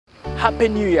Happy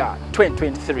New Year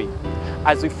 2023.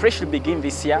 As we freshly begin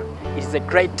this year, it is a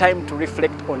great time to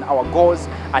reflect on our goals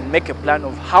and make a plan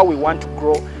of how we want to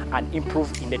grow and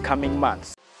improve in the coming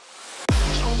months.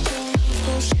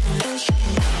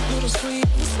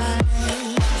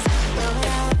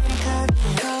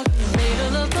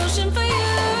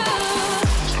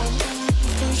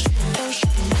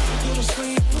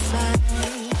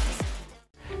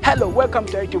 Hello, welcome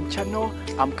to our YouTube channel.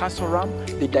 I'm Council Ram,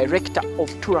 the director of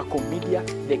Turako Media,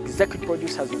 the executive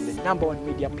producers of the #1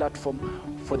 media platform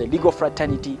for the legal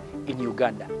fraternity in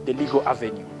Uganda, the Legal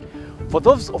Avenue. For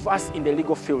those of us in the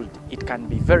legal field, it can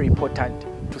be very important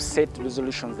to set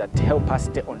resolutions that help us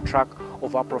stay on track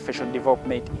of our professional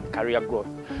development and career growth.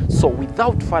 So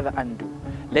without further ado,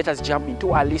 let us jump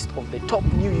into our list of the top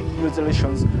new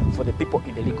resolutions for the people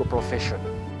in the legal profession.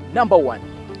 Number 1.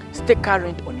 Stay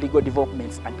current on legal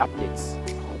developments and updates.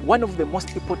 One of the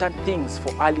most important things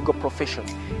for our legal profession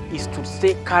is to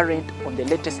stay current on the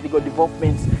latest legal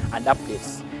developments and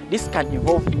updates. This can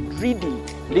involve reading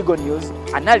legal news,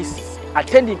 analysis,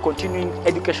 attending continuing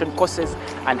education courses,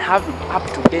 and having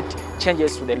up-to-date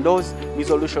changes to the laws,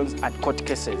 resolutions, and court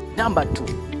cases. Number 2,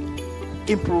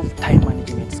 improve time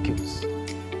management skills.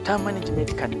 Time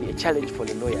management can be a challenge for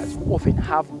the lawyers who often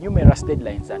have numerous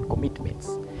deadlines and commitments.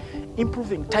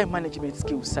 Improving time management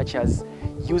skills such as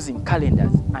using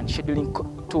calendars and scheduling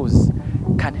tools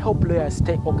can help lawyers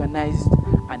stay organized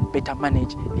and better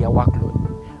manage their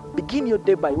workload. Begin your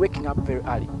day by waking up very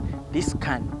early. This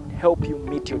can help you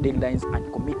meet your deadlines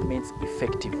and commitments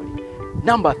effectively.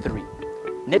 Number 3,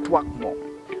 network more.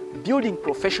 Building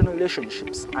professional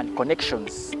relationships and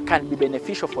connections can be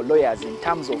beneficial for lawyers in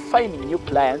terms of finding new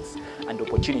clients and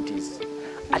opportunities.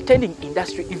 Attending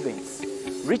industry events,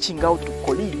 reaching out to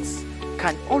colleagues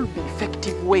can all be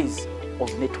effective ways of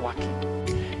networking.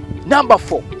 Number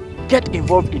 4, get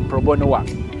involved in pro bono work.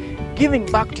 Giving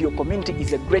back to your community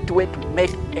is a great way to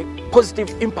make a positive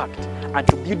impact and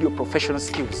to build your professional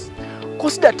skills.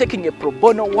 Consider taking a pro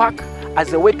bono work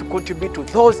as a way to contribute to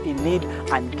those in need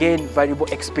and gain valuable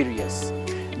experience.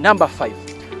 Number 5,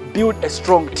 build a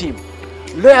strong team.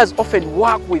 Lawyers often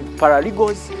work with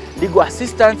paralegals, legal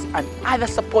assistants, and other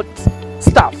support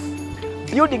staff.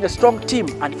 Building a strong team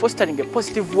and fostering a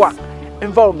positive work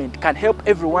environment can help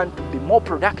everyone to be more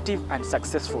productive and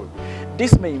successful.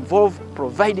 This may involve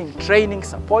providing training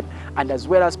support and as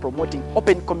well as promoting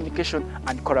open communication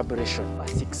and collaboration. Number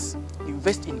 6,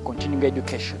 invest in continuing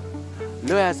education.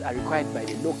 Lawyers are required by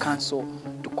the Law Council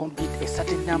to complete a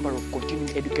certain number of continuing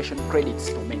education credits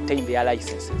to maintain their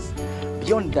licenses.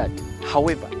 Beyond that,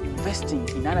 however, investing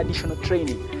in an additional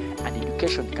training and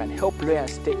education can help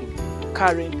lawyers stay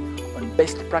current on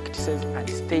best practices and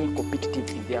staying competitive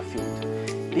in their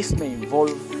field. This may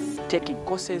involve taking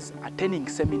courses, attending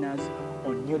seminars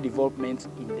on new developments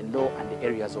in the law and the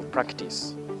areas of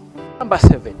practice. Number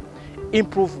 7,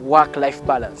 improve work-life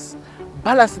balance.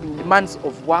 Balancing the demands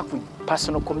of work with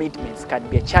personal commitments can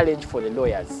be a challenge for the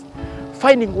lawyers.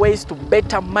 Finding ways to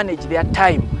better manage their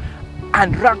time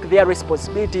and rank their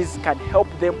responsibilities can help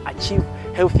them achieve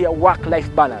healthier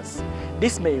work-life balance.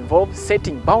 This may involve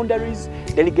setting boundaries,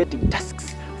 delegating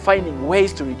tasks, finding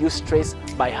ways to reduce stress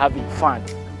by having fun.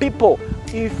 People,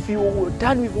 if you're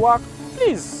done with work,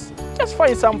 please just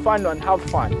find some fun and have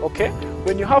fun, okay?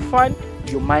 When you have fun,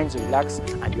 your mind's relaxed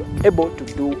and you're able to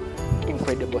do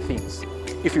incredible things.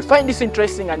 If you find this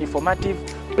interesting and informative,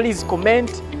 please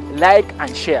comment, like,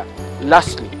 and share.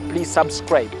 Lastly, please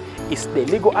subscribe. It's the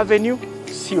Legal Avenue.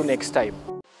 See you next time.